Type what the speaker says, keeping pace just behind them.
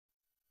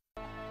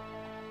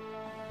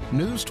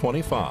News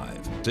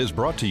 25 is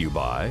brought to you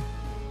by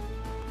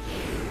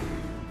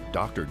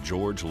Dr.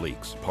 George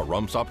Leeks,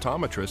 Pahrumps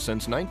optometrist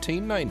since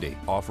 1990,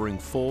 offering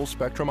full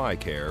spectrum eye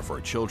care for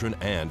children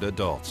and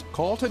adults.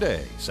 Call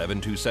today,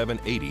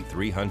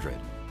 727-8300.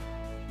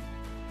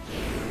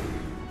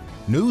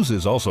 News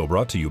is also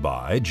brought to you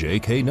by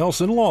J.K.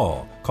 Nelson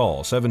Law.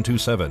 Call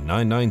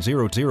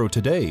 727-9900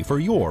 today for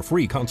your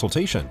free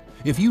consultation.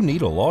 If you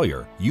need a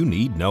lawyer, you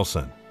need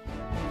Nelson.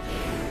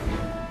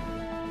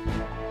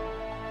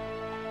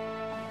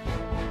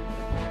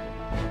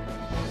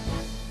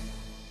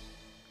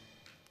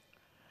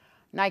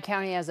 Nye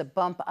County has a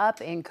bump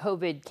up in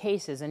COVID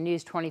cases, and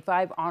News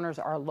 25 honors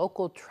our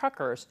local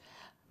truckers.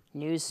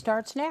 News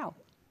starts now.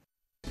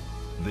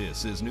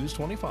 This is News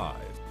 25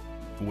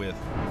 with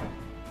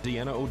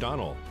Deanna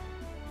O'Donnell.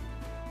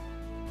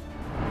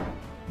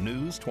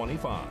 News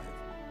 25.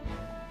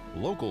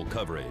 Local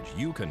coverage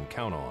you can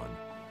count on.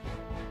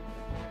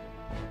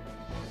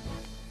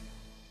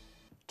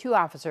 2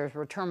 officers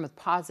returned with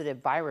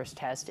positive virus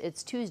tests.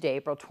 It's Tuesday,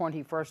 April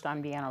 21st.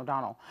 I'm Deanna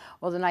O'Donnell.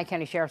 Well, the Nye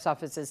County Sheriff's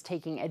Office is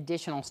taking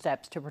additional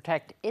steps to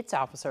protect its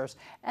officers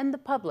and the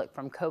public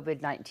from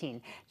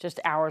COVID-19. Just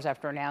hours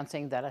after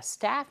announcing that a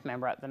staff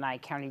member at the Nye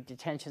County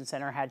Detention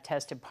Center had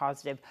tested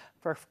positive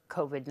for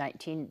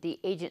COVID-19, the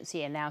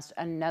agency announced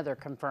another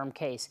confirmed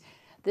case,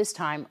 this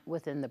time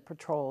within the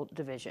patrol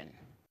division.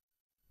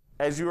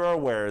 As you are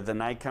aware, the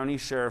Nye County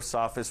Sheriff's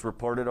Office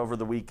reported over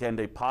the weekend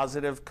a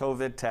positive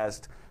COVID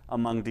test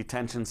among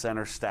detention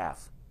center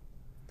staff.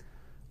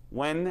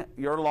 When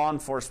your law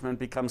enforcement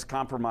becomes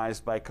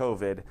compromised by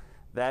COVID,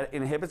 that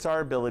inhibits our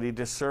ability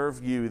to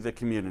serve you, the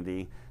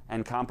community,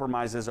 and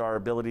compromises our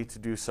ability to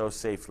do so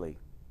safely.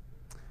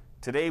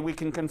 Today we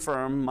can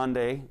confirm,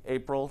 Monday,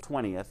 April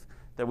 20th,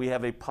 that we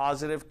have a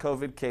positive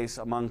COVID case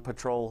among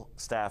patrol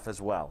staff as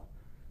well.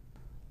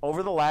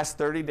 Over the last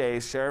 30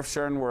 days, Sheriff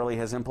Sharon Worley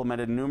has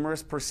implemented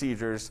numerous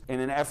procedures in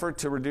an effort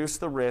to reduce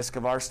the risk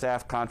of our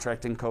staff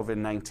contracting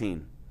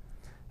COVID-19.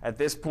 At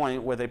this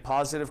point, with a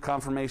positive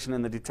confirmation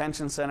in the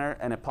detention center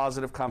and a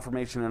positive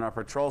confirmation in our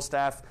patrol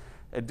staff,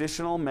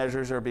 additional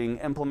measures are being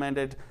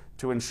implemented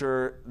to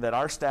ensure that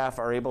our staff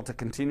are able to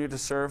continue to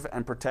serve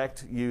and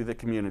protect you, the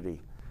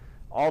community.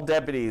 All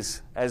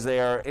deputies, as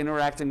they are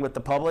interacting with the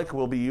public,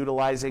 will be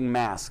utilizing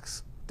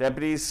masks.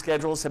 Deputies'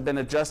 schedules have been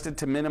adjusted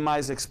to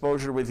minimize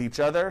exposure with each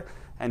other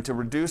and to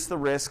reduce the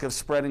risk of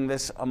spreading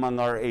this among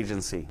our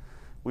agency.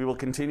 We will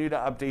continue to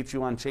update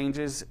you on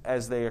changes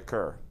as they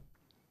occur.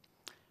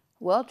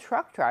 Well,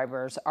 truck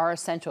drivers are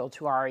essential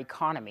to our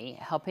economy,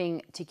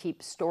 helping to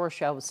keep store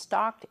shelves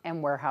stocked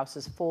and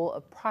warehouses full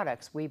of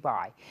products we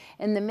buy.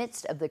 In the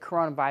midst of the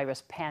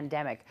coronavirus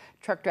pandemic,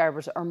 truck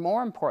drivers are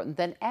more important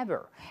than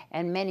ever,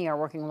 and many are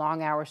working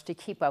long hours to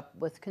keep up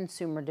with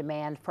consumer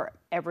demand for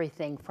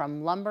everything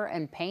from lumber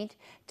and paint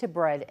to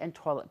bread and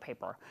toilet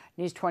paper.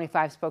 News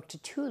 25 spoke to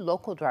 2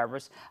 local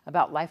drivers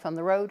about life on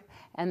the road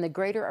and the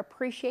greater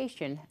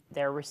appreciation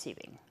they're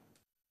receiving.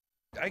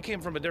 I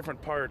came from a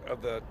different part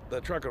of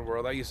the trucking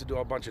world. I used to do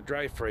a bunch of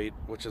dry freight,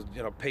 which is,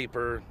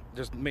 paper,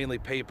 just mainly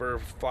paper,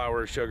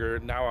 flour, sugar.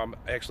 Now I'm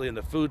actually in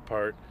the food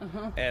part,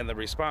 and the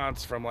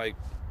response from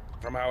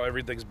how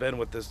everything's been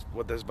with this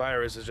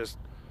virus is just,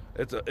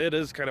 it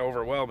is kind of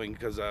overwhelming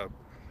because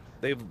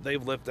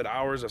they've lifted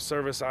hours of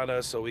service on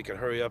us so we can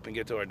hurry up and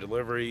get to our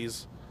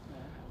deliveries,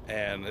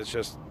 and it's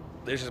just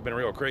been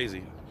real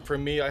crazy. For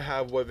me, I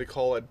have what they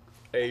call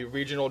a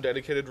regional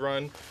dedicated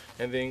run,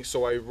 and then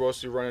so I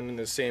mostly run in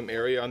the same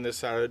area on this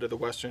side of the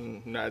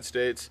western United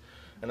States,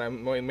 and I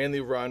mainly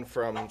run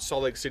from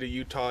Salt Lake City,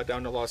 Utah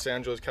down to Los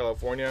Angeles,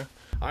 California.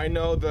 I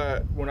know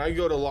that when I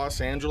go to Los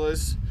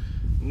Angeles,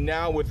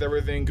 now with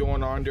everything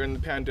going on during the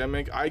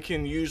pandemic, I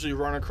can usually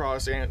run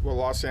across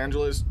Los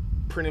Angeles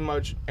pretty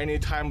much any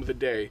time of the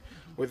day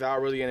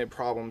without really any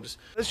problems.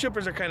 The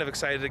shippers are kind of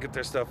excited to get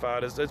their stuff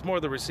out. It's more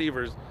the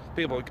receivers,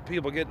 people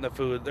getting the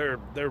food.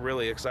 They're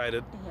really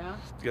excited. Yeah.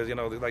 Because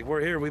like, we're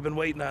here, we've been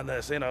waiting on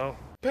this.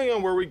 Depending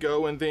on where we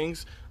go and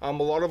things, a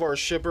lot of our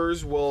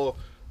shippers will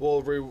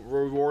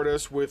reward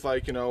us with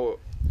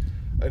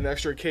an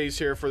extra case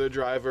here for the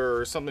driver,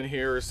 or something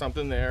here or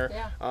something there.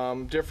 Yeah.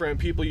 Different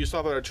people, you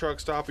stop at a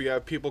truck stop, you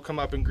have people come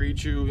up and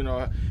greet you,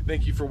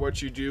 thank you for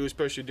what you do,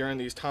 especially during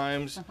these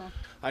times.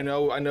 I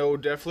know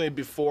definitely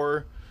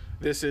before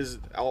this is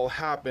all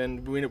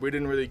happened, we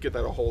didn't really get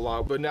that a whole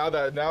lot, but now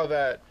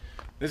that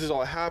this is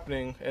all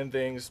happening and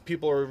things,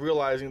 people are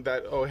realizing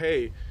that, oh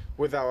hey,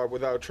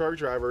 without truck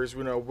drivers,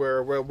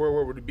 where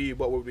would we be,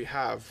 what would we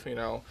have,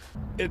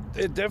 It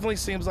definitely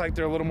seems like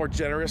they're a little more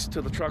generous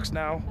to the trucks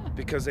now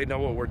because they know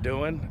what we're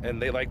doing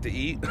and they like to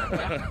eat.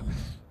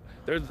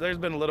 There's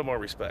been a little more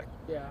respect.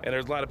 Yeah. And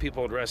there's a lot of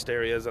people in rest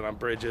areas and on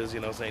bridges,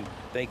 saying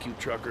thank you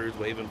truckers,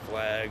 waving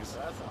flags.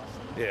 That's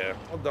awesome. Yeah.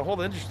 The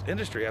whole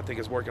industry, I think,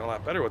 is working a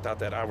lot better without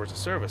that hours of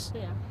service.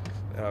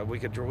 Yeah. We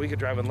could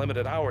drive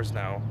unlimited hours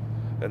now,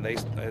 and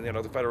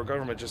the federal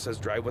government just says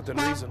drive within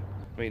reason.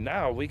 I mean,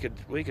 now we could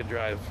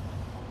drive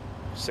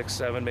 6,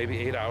 7, maybe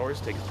 8 hours,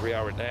 take a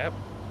 3-hour nap,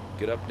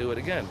 get up, do it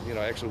again. You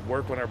know, actually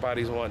work when our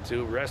bodies want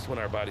to, rest when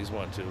our bodies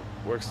want to.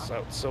 Works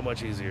out so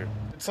much easier.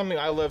 It's something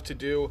I love to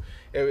do.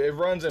 It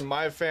runs in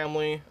my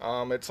family.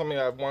 It's something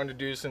I've wanted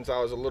to do since I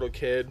was a little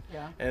kid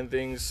and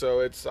things.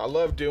 So I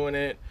love doing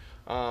it.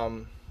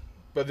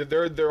 But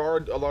there are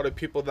a lot of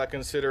people that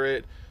consider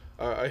it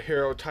a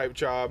hero type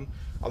job.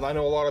 I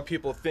know a lot of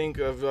people think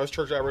of us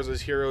truck drivers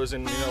as heroes,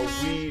 and you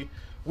know,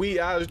 we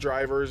as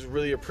drivers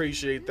really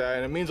appreciate that,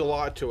 and it means a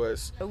lot to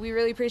us. We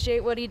really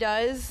appreciate what he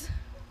does.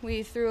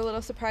 We threw a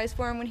little surprise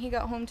for him when he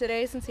got home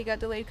today, since he got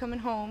delayed coming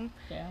home.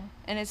 Yeah.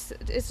 And it's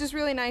just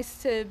really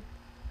nice to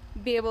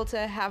be able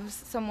to have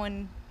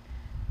someone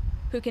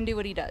who can do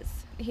what he does.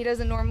 He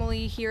doesn't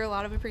normally hear a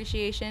lot of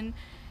appreciation,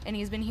 and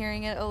he's been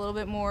hearing it a little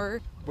bit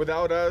more.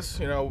 Without us,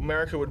 you know,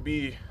 America would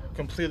be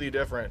completely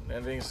different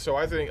and things. So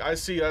I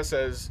see us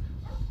as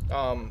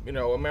you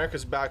know,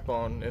 America's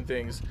backbone and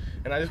things.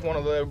 And I just want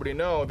to let everybody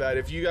know that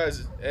if you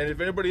guys, and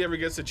if anybody ever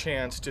gets a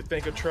chance to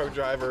thank a truck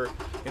driver,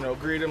 you know,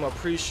 greet them,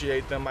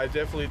 appreciate them, I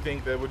definitely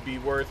think that would be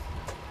worth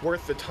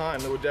the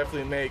time. It would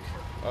definitely make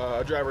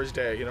a driver's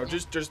day. You know,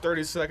 just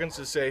 30 seconds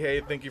to say, hey,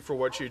 thank you for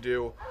what you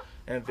do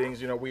and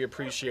things, you know, we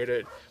appreciate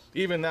it.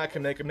 Even that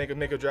can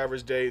make a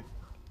driver's day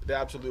the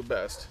absolute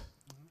best.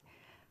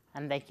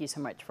 And thank you so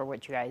much for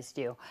what you guys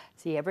do.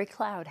 See, every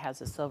cloud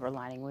has a silver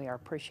lining. We are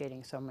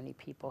appreciating so many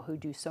people who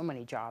do so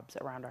many jobs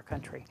around our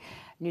country.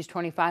 News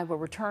 25 will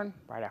return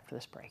right after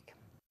this break.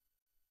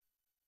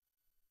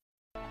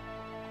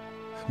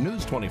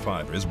 News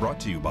 25 is brought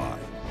to you by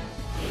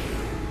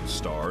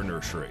Star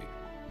Nursery,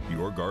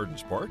 your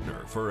garden's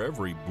partner for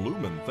every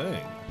bloomin'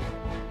 thing.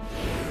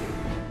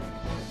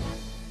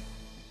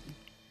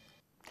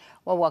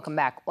 Well, welcome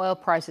back. Oil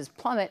prices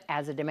plummet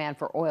as the demand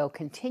for oil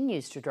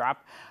continues to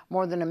drop.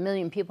 More than 1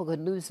 million people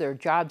could lose their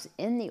jobs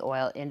in the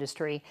oil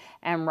industry.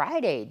 And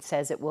Rite Aid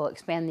says it will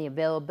expand the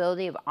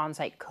availability of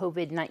on-site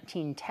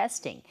COVID-19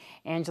 testing.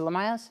 Angela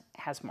Miles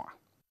has more.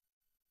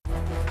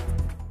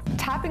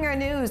 Topping our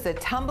news, the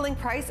tumbling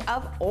price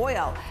of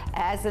oil.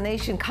 As the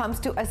nation comes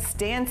to a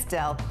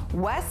standstill,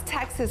 West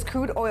Texas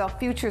crude oil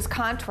futures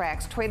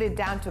contracts traded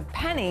down to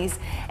pennies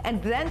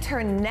and then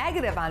turned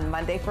negative on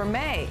Monday for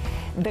May.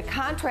 The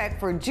contract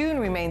for June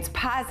remains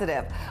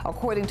positive.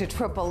 According to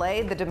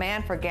AAA, the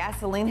demand for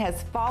gasoline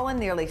has fallen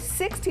nearly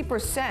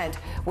 60%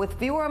 with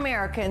fewer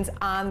Americans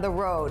on the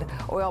road.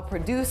 Oil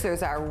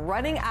producers are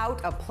running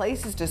out of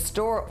places to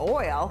store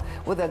oil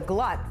with a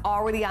glut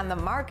already on the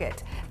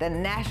market. The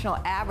national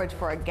average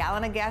for a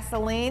gallon of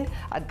gasoline,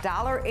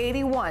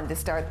 $1.81 to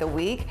start the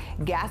week.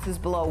 Gas is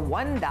below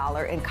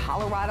 $1 in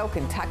Colorado,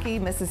 Kentucky,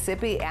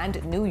 Mississippi,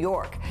 and New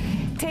York.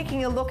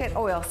 Taking a look at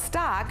oil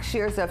stock,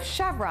 shares of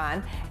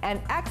Chevron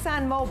and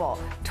ExxonMobil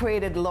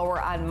traded lower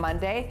on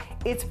Monday.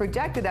 It's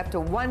projected up to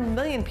 1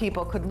 million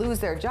people could lose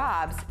their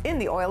jobs in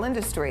the oil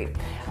industry.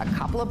 A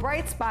couple of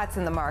bright spots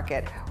in the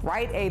market.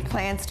 Rite Aid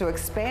plans to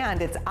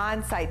expand its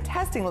on-site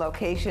testing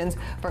locations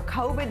for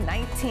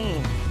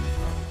COVID-19.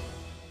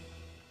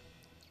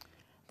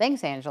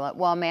 Thanks, Angela.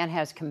 Well, a man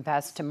has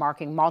confessed to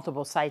marking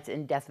multiple sites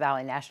in Death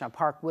Valley National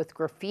Park with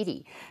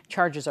graffiti.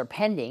 Charges are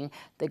pending.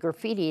 The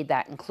graffiti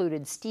that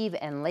included Steve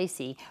and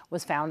Lacey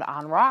was found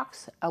on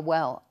rocks,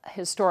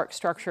 historic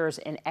structures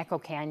in Echo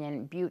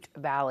Canyon, Butte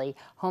Valley,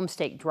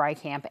 Homestake Dry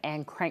Camp,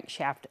 and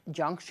Crankshaft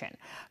Junction.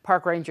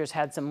 Park rangers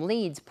had some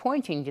leads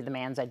pointing to the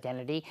man's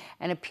identity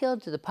and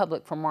appealed to the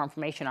public for more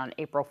information on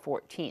April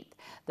 14th.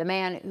 The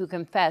man who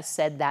confessed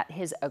said that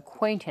his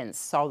acquaintance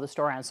saw the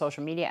story on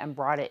social media and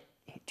brought it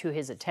to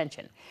his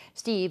attention.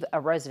 Steve, a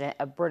resident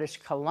of British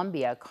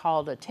Columbia,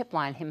 called a tip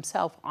line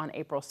himself on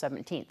April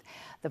 17th.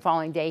 The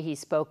following day, he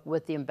spoke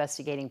with the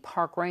investigating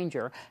park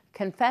ranger,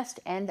 confessed,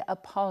 and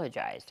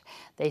apologized.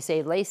 They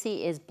say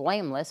Lacey is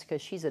blameless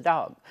because she's a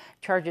dog.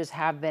 Charges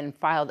have not been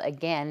filed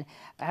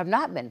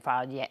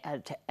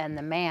yet, and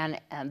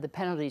the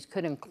penalties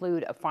could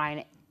include a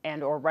fine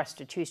and/or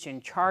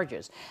restitution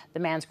charges. The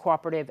man's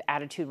cooperative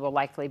attitude will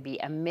likely be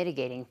a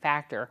mitigating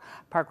factor.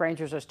 Park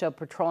rangers are still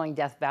patrolling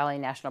Death Valley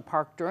National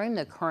Park during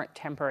the current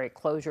temporary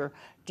closure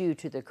due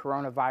to the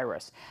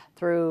coronavirus.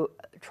 Through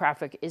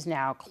traffic is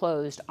now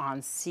closed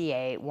on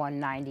CA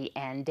 190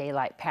 and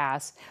Daylight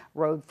Pass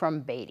Road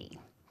from Beatty.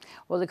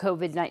 Well, the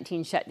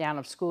COVID-19 shutdown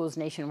of schools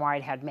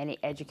nationwide had many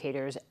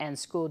educators and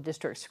school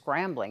districts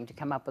scrambling to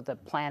come up with a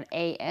Plan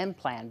A and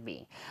Plan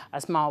B. A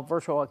small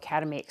virtual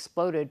academy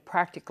exploded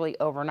practically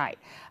overnight,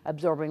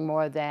 absorbing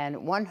more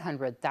than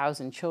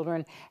 100,000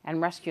 children and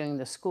rescuing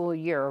the school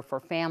year for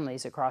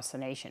families across the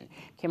nation.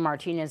 Kim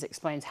Martinez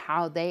explains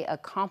how they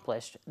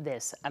accomplished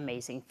this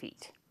amazing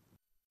feat.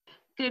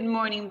 Good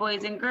morning,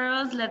 boys and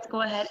girls. Let's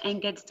go ahead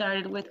and get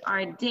started with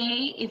our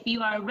day. If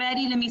you are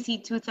ready, let me see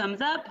 2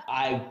 thumbs up.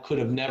 I could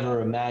have never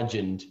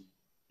imagined,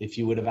 if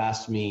you would have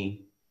asked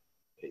me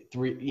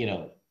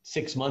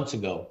 6 months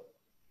ago,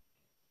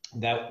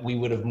 that we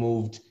would have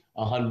moved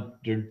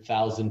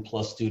 100,000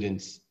 plus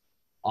students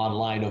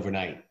online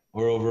overnight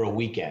or over a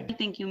weekend.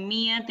 Thank you,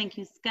 Mia. Thank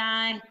you,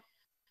 Sky.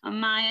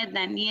 Amaya,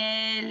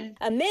 Daniel.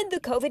 Amid the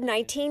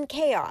COVID-19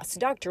 chaos,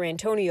 Dr.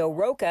 Antonio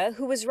Roca,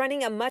 who was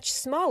running a much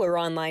smaller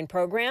online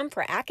program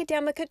for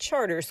Academica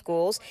charter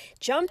schools,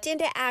 jumped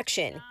into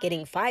action,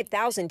 getting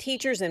 5,000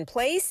 teachers in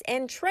place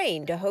and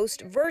trained to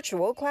host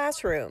virtual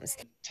classrooms.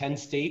 10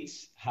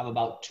 states have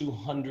about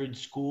 200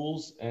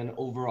 schools and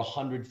over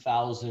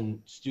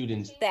 100,000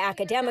 students. The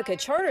Academica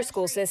charter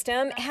school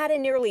system had a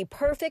nearly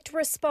perfect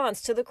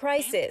response to the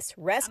crisis,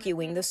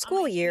 rescuing the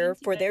school year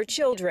for their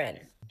children.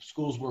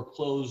 Schools were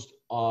closed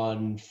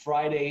on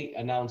Friday,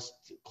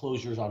 announced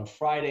closures on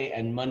Friday,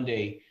 and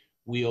Monday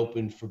we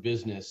opened for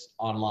business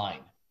online.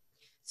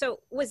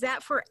 So was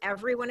that for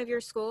every one of your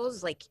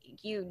schools? Like,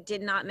 you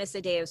did not miss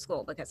a day of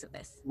school because of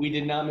this? We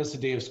did not miss a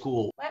day of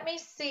school. Let me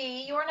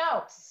see your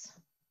notes.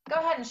 Go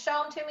ahead and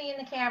show them to me in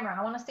the camera.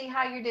 I want to see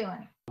how you're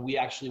doing. We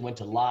actually went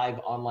to live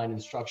online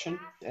instruction,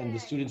 and the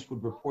students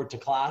would report to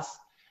class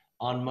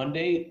on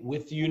Monday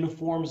with the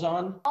uniforms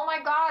on. Oh my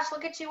gosh,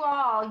 look at you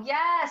all.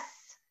 Yes.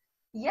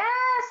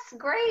 Yes,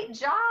 great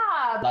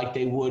job. Like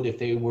they would if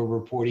they were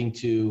reporting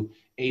to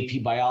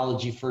AP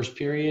Biology first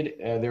period.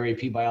 Their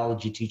AP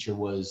Biology teacher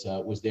was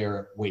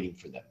there waiting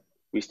for them.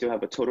 We still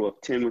have a total of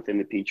 10 within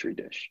the Petri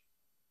dish.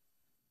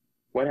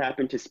 What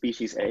happened to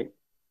species A?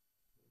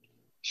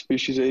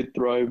 Species A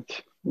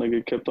thrived, like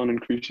it kept on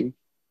increasing.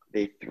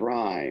 They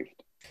thrived.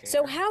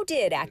 So how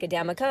did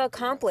Academica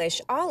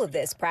accomplish all of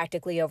this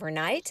practically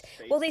overnight?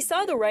 Well, they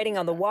saw the writing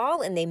on the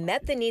wall and they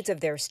met the needs of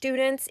their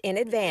students in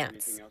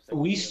advance.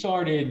 We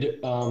started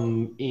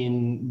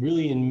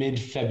in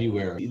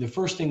mid-February. The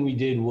first thing we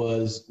did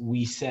was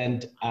we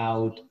sent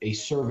out a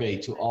survey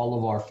to all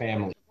of our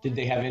families. Did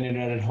they have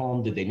internet at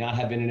home? Did they not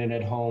have internet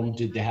at home?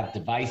 Did they have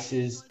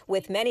devices?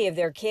 With many of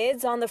their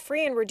kids on the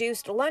free and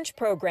reduced lunch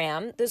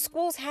program, the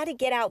schools had to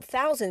get out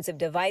thousands of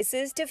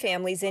devices to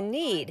families in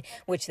need,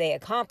 which they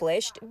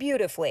accomplished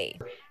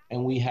beautifully.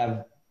 And we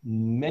have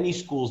many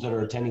schools that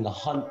are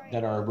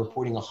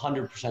reporting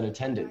 100%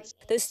 attendance.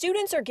 The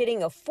students are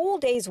getting a full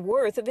day's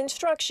worth of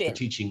instruction. We're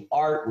teaching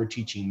art, we're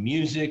teaching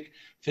music,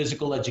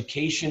 physical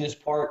education is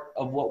part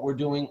of what we're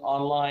doing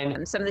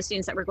online. Some of the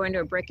students that were going to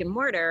a brick and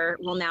mortar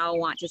will now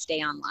want to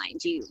stay online.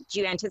 Do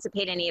you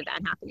anticipate any of that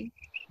happening?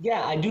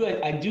 Yeah, I do.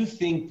 I do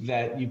think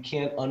that you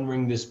can't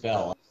unring this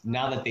bell.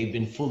 Now that they've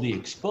been fully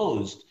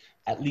exposed,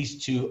 at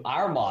least to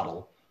our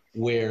model,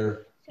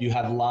 where you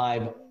have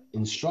live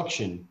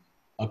instruction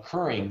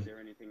occurring,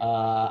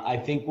 I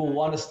think we'll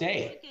want to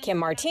stay. Kim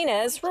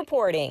Martinez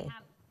reporting.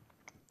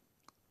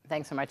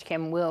 Thanks so much,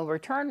 Kim. We'll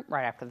return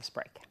right after this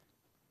break.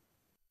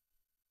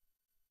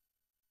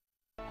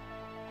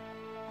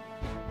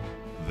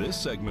 This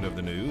segment of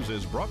the news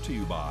is brought to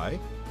you by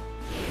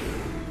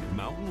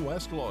Mountain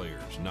West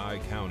Lawyers, Nye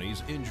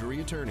County's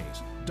injury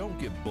attorneys. Don't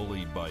get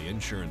bullied by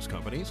insurance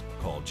companies.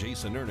 Call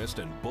Jason Ernest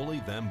and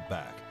bully them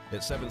back at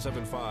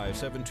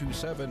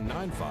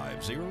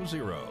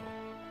 775-727-9500.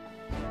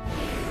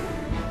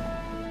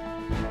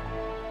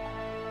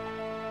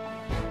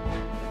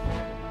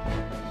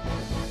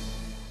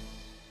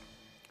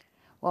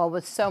 Well,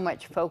 with so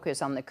much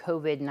focus on the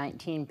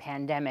COVID-19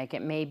 pandemic,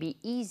 it may be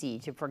easy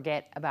to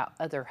forget about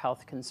other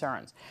health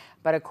concerns.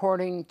 But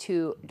according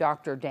to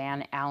Dr.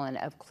 Dan Allen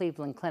of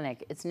Cleveland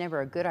Clinic, it's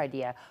never a good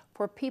idea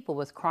for people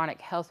with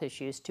chronic health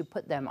issues to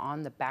put them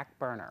on the back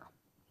burner.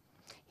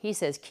 He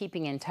says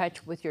keeping in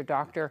touch with your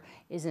doctor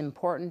is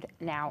important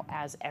now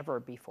as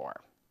ever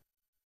before.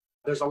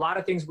 There's a lot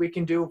of things we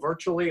can do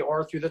virtually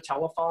or through the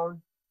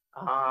telephone,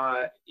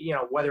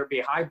 whether it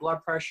be high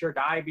blood pressure,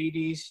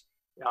 diabetes,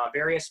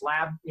 various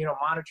lab,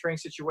 monitoring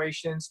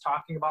situations,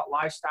 talking about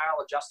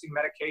lifestyle, adjusting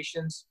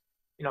medications,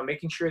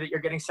 making sure that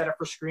you're getting set up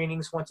for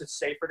screenings once it's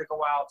safer to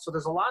go out. So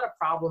there's a lot of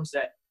problems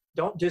that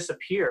don't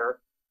disappear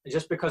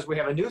just because we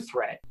have a new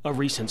threat. A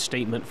recent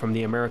statement from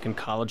the American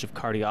College of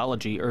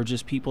Cardiology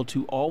urges people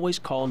to always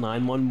call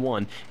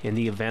 911 in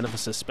the event of a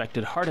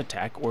suspected heart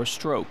attack or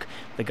stroke.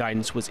 The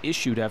guidance was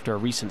issued after a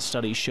recent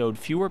study showed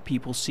fewer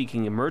people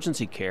seeking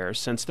emergency care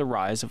since the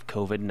rise of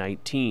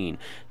COVID-19.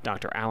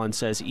 Dr. Allen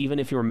says even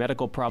if your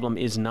medical problem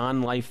is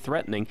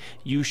non-life-threatening,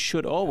 you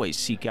should always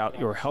seek out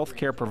your health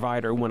care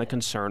provider when a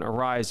concern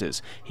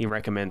arises. He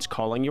recommends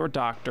calling your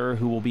doctor,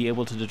 who will be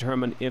able to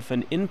determine if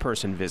an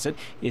in-person visit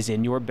is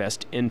in your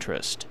best interest.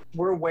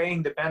 We're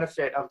weighing the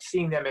benefit of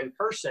seeing them in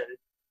person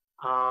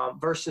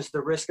versus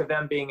the risk of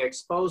them being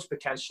exposed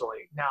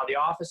potentially. Now, the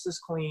office is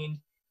cleaned.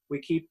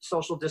 We keep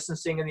social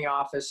distancing in the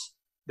office.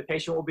 The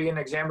patient will be in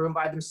an exam room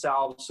by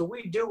themselves. So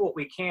we do what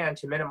we can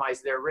to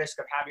minimize their risk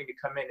of having to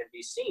come in and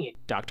be seen.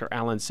 Dr.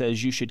 Allen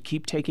says you should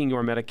keep taking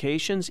your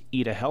medications,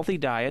 eat a healthy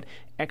diet,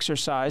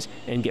 exercise,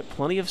 and get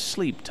plenty of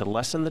sleep to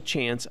lessen the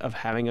chance of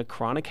having a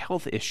chronic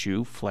health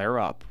issue flare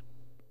up.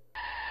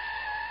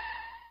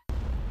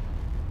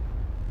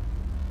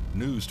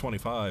 News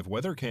 25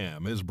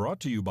 WeatherCam is brought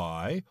to you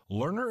by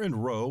Lerner &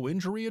 Rowe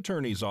Injury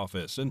Attorney's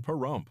Office in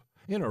Pahrump.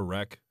 In a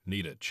wreck,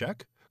 need a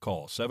check?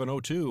 Call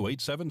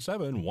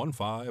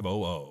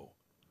 702-877-1500.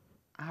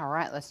 All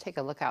right, let's take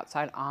a look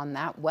outside on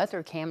that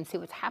weather cam and see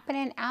what's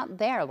happening out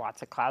there.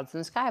 Lots of clouds in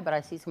the sky, but I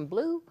see some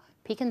blue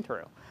peeking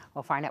through.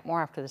 We'll find out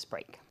more after this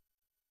break.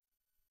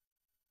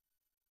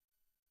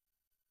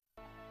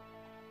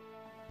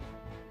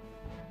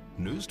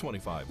 News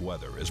 25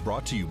 weather is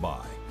brought to you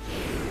by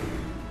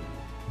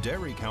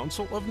Dairy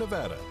Council of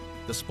Nevada.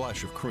 The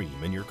splash of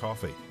cream in your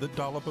coffee, the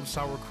dollop of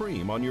sour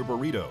cream on your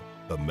burrito,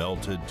 the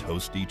melted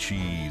toasty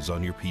cheese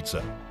on your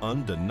pizza.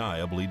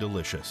 Undeniably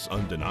delicious,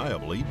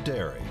 undeniably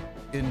dairy.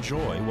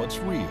 Enjoy what's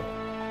real.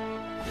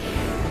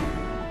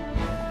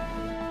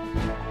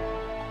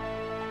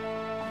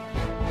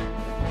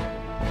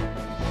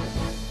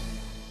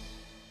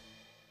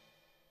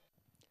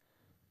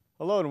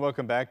 Hello and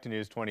welcome back to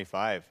News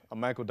 25. I'm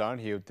Michael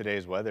Donohue with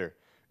today's weather.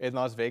 In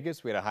Las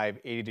Vegas, we had a high of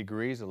 80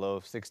 degrees, a low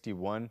of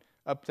 61,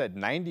 up to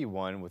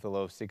 91 with a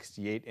low of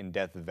 68 in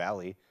Death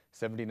Valley,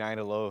 79,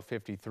 a low of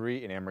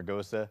 53 in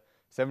Amargosa,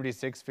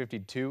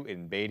 76.52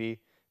 in Beatty,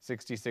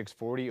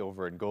 66.40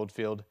 over in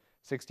Goldfield,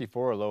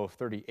 64, a low of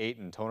 38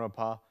 in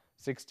Tonopah,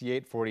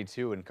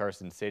 68.42 in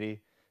Carson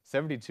City,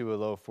 72, a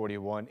low of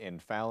 41 in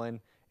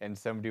Fallon, and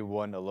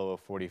 71, a low of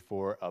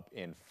 44 up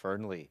in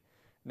Fernley.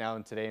 Now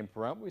today in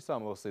Pahrump, we saw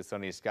mostly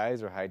sunny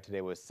skies. Our high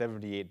today was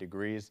 78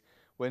 degrees.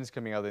 Winds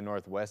coming out of the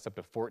northwest up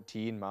to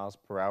 14 miles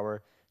per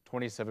hour,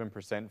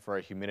 27% for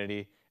our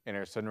humidity, and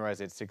our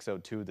sunrise at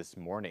 6:02 this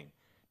morning.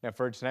 Now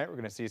for tonight, we're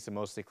going to see some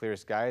mostly clear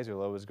skies. Our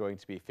low is going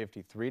to be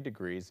 53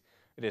 degrees.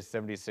 It is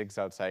 76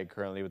 outside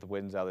currently with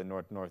winds out of the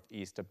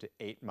north-northeast up to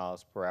 8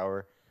 miles per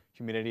hour.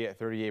 Humidity at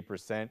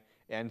 38%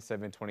 and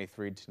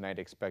 7:23 tonight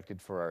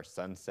expected for our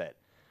sunset.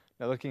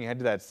 Now looking ahead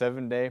to that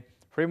 7-day,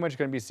 pretty much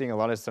going to be seeing a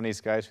lot of sunny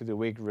skies through the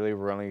week. Really,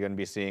 we're only going to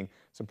be seeing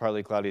some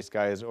partly cloudy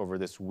skies over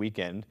this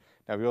weekend.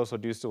 Now we also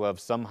do still have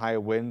some high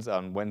winds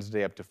on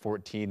Wednesday up to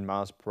 14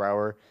 miles per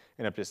hour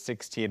and up to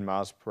 16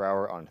 miles per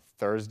hour on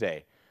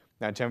Thursday.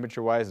 Now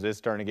temperature-wise, it is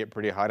starting to get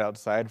pretty hot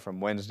outside from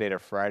Wednesday to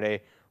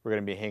Friday. We're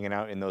going to be hanging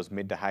out in those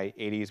mid to high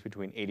 80s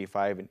between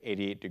 85 and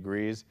 88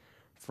 degrees.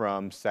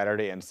 From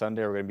Saturday and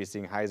Sunday, we're going to be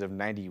seeing highs of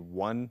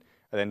 91. And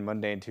then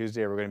Monday and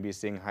Tuesday, we're going to be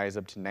seeing highs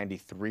up to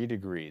 93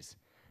 degrees.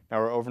 Now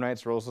our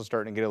overnights are also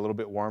starting to get a little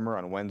bit warmer.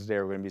 On Wednesday,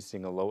 we're going to be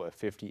seeing a low of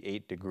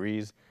 58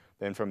 degrees.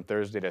 Then from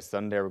Thursday to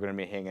Sunday, we're going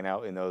to be hanging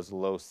out in those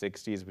low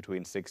 60s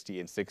between 60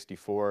 and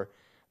 64.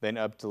 Then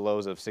up to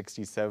lows of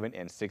 67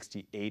 and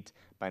 68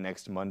 by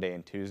next Monday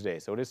and Tuesday.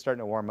 So it is starting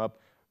to warm up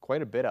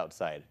quite a bit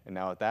outside. And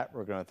now with that,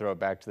 we're going to throw it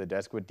back to the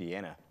desk with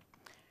Deanna.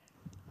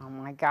 Oh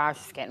my gosh,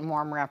 it's getting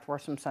warmer. I have to wear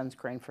some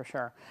sunscreen for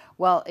sure.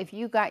 Well, if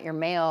you got your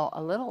mail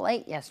a little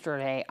late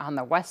yesterday on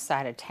the west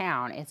side of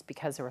town, it's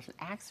because there was an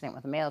accident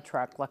with a mail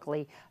truck.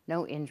 Luckily,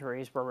 no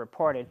injuries were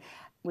reported.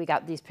 We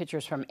got these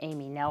pictures from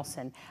Amy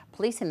Nelson.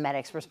 Police and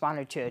medics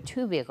responded to a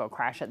two-vehicle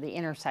crash at the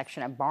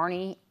intersection of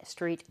Barney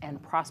Street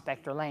and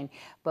Prospector Lane.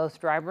 Both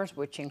drivers,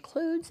 which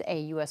includes a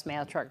U.S.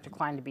 mail truck,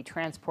 declined to be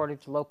transported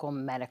to local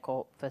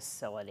medical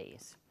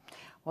facilities.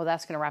 Well,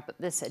 that's going to wrap up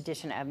this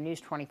edition of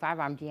News 25.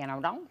 I'm Deanna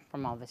O'Donnell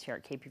from all of us here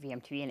at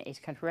KPVM TV and Ace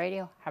Country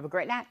Radio. Have a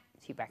great night.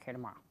 See you back here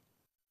tomorrow.